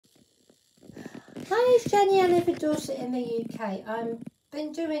Hi, it's Jenny. I live in Dorset in the UK. I've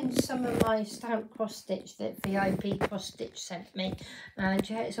been doing some of my stamp cross stitch that VIP Cross Stitch sent me, and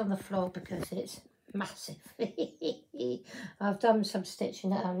yeah, it's on the floor because it's massive. I've done some stitching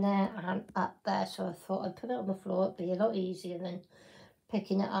down there and up there, so I thought I'd put it on the floor. It'd be a lot easier than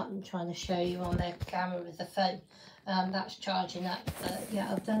picking it up and trying to show you on the camera with the phone. That's charging up, but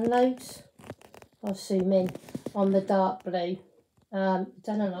yeah, I've done loads. I'll zoom in on the dark blue. Done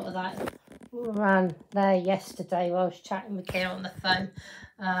a lot of that. Ran there yesterday while I was chatting with Kira on the phone.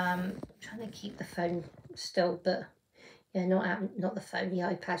 Trying to keep the phone still, but yeah, not the phone, the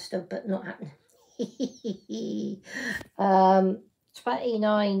iPad still, but not happening.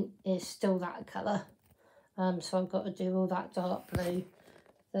 29 is still that colour. So I've got to do all that dark blue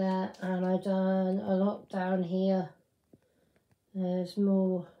there, and I've done a lot down here. There's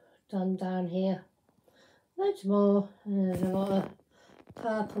more done down here. Loads more. There's a lot of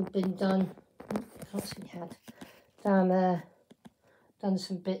purple been done. Can't see my hand. Down there. Done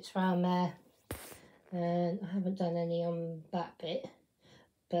some bits around there. And I haven't done any on that bit.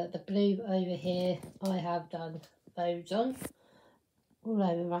 But the blue over here, I have done loads on. All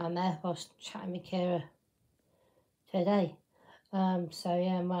over around there whilst chatting with Kira today. So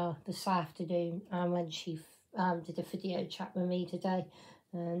yeah, well, this afternoon, when she did a video chat with me today.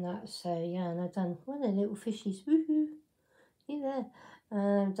 And that's, so yeah, and I've done one of the little fishies. Woohoo! See there.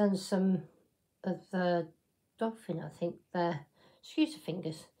 I've done some of the dolphin, I think, there. Excuse the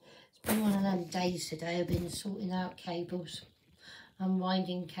fingers. It's been one of them days today. I've been sorting out cables,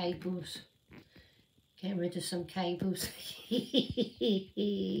 unwinding cables, getting rid of some cables.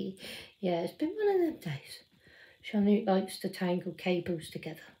 Yeah, it's been one of them days. Shanu likes to tangle cables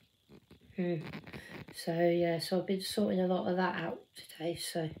together. So yeah, so I've been sorting a lot of that out today.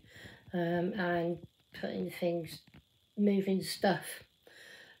 So and putting things, moving stuff.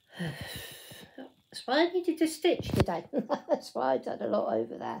 That's why I needed to stitch today. That's why I've done a lot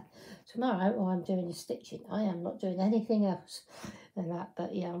over there. Tomorrow, all I'm doing is stitching. I am not doing anything else than that.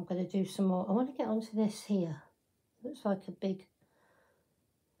 But yeah, I'm going to do some more. I want to get onto this here. Looks like a big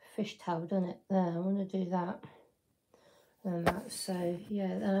fish tail, doesn't it? There, I want to do that. And that, so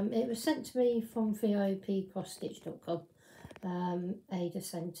yeah, it was sent to me from vipcrossstitch.com. Ada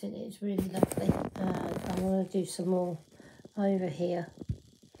sent it. It's really lovely. I want to do some more over here.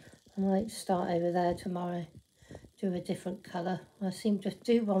 I might start over there tomorrow, do a different colour. I seem to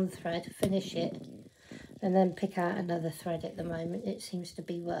do one thread, finish it, and then pick out another thread at the moment. It seems to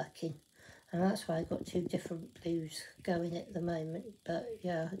be working, and that's why I've got two different blues going at the moment. But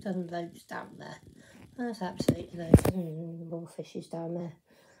yeah, I've done loads down there. That's absolutely loads. More fishes down there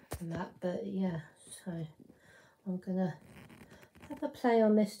and that, but yeah, so I'm gonna have a play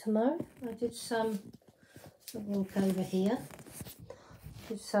on this tomorrow. I did some, I'll walk over here,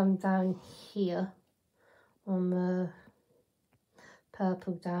 did some down here on the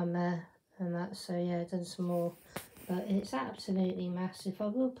purple down there and that, so yeah, done some more, but it's absolutely massive. I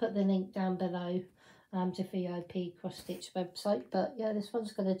will put the link down below to VIP Cross Stitch website, but yeah, this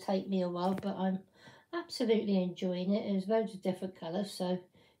one's going to take me a while, but I'm absolutely enjoying it. There's loads of different colours, so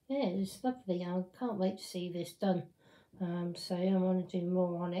yeah, it's lovely. I can't wait to see this done. So yeah, I want to do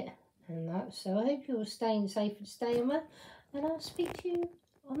more on it and that, so I hope you're staying safe and staying well, and I'll speak to you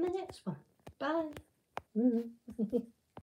on the next one. Bye.